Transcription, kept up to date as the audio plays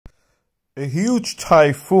A huge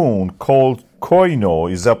typhoon called Koinu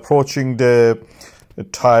is approaching the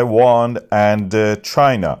Taiwan and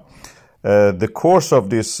China. The course of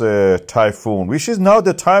this typhoon, which is now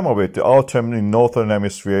the time of it, the autumn in northern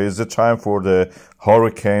hemisphere, is the time for the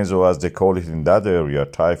hurricanes, or as they call it in that area,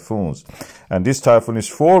 typhoons. And this typhoon is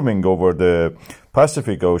forming over the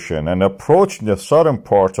Pacific Ocean and approaching the southern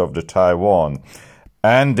part of the Taiwan,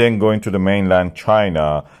 and then going to the mainland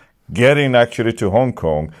China, getting actually to Hong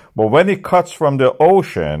Kong. But when it cuts from the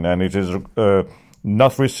ocean and it is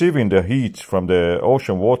not receiving the heat from the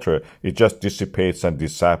ocean water, it just dissipates and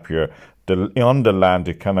disappears. On the land,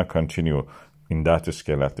 it cannot continue in that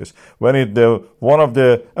scale at this. When one of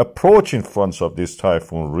the approaching fronts of this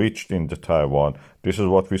typhoon reached into Taiwan, this is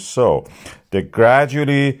what we saw.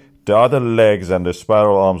 Gradually, the other legs and the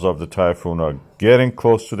spiral arms of the typhoon are getting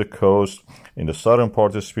close to the coast, in the southern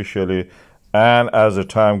part especially, and as the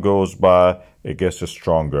time goes by, it gets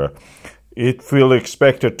stronger. It will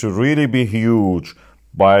expected to really be huge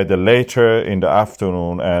by the later in the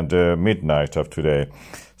afternoon and midnight of today.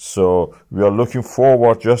 So we are looking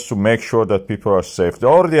forward just to make sure that people are safe. They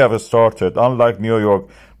already have started. Unlike New York,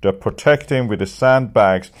 they're protecting with the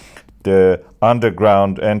sandbags the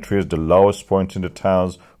underground entries, the lowest point in the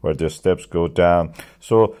towns where the steps go down.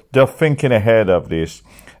 So they're thinking ahead of this,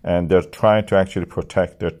 and they're trying to actually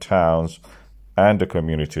protect their towns and the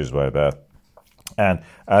communities by that. And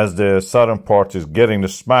as the southern part is getting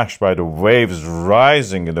smashed by the waves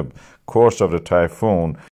rising in the course of the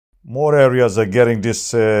typhoon, more areas are getting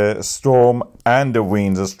this storm and the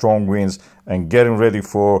winds, the strong winds, and getting ready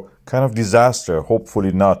for kind of disaster.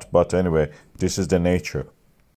 Hopefully not, but anyway, this is the nature.